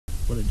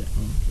What a day.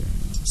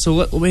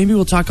 So maybe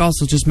we'll talk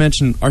also, just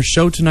mention, our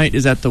show tonight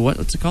is at the,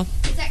 what's it called?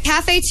 It's at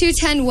Cafe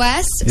 210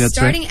 West,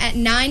 starting at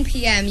 9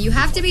 p.m. You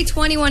have to be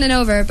 21 and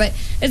over, but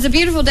it's a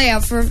beautiful day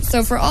out,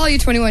 so for all you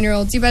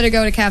 21-year-olds, you better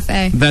go to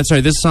Cafe. That's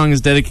right. This song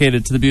is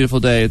dedicated to the beautiful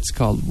day. It's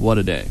called What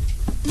a Day.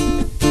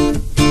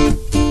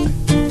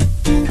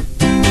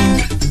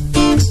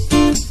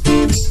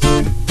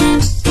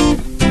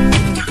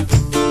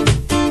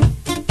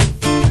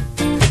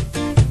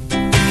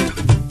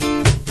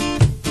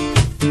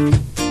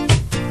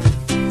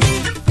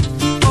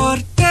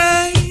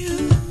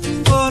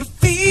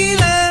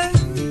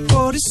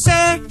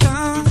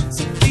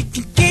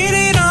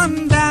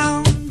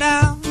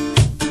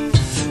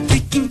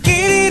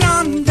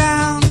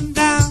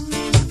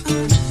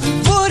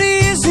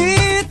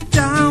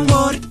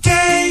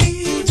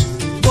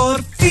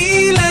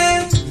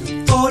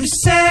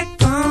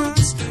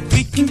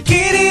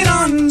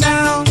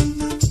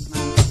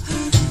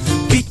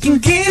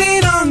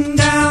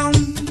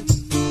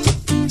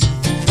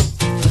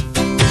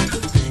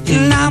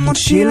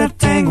 Sheila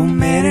Tango,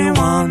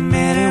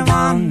 marijuana,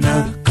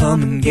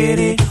 come and get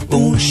it.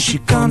 Oh, she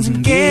comes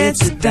and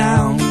gets it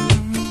down.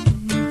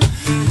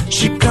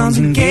 She comes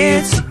and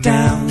gets it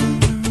down.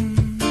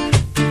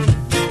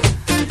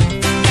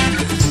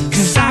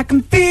 'Cause I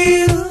can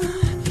feel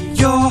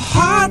your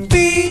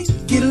heartbeat.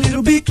 Get a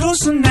little bit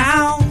closer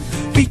now.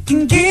 We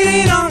can get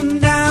it on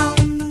down.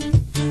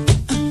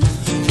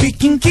 We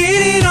can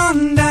get it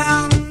on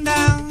down,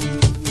 down.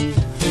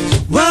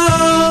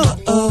 Whoa,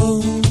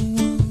 oh.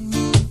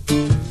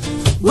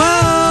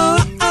 Whoa,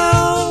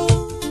 oh.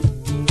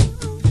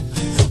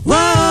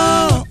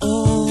 Whoa,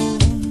 oh.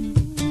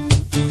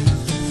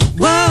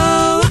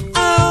 Whoa,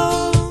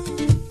 oh.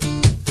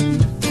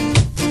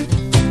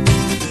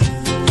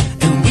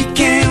 And we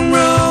can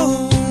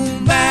roll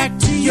back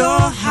to your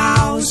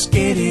house,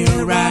 get it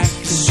right,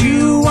 'cause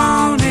you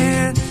want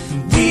it.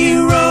 We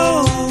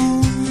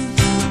roll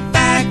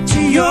back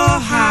to your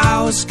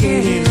house,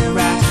 get it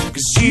right,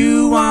 'cause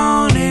you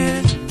want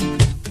it.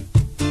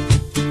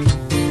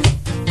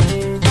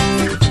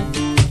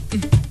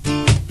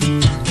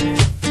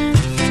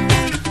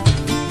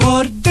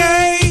 What a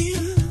day,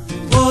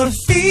 what a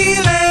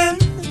feeling,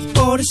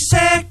 40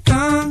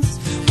 seconds,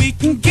 we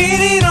can get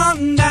it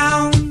on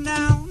down,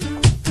 down.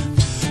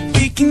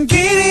 We can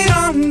get it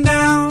on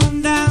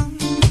down, down.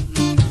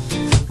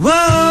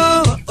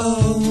 Whoa,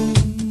 oh.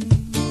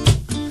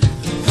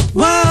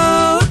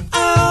 Whoa,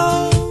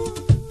 oh.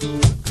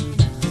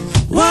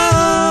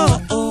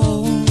 Whoa,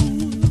 oh.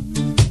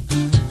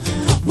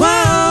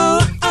 Whoa,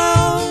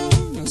 oh.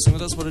 Sing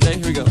with us, What a Day.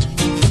 Here we go.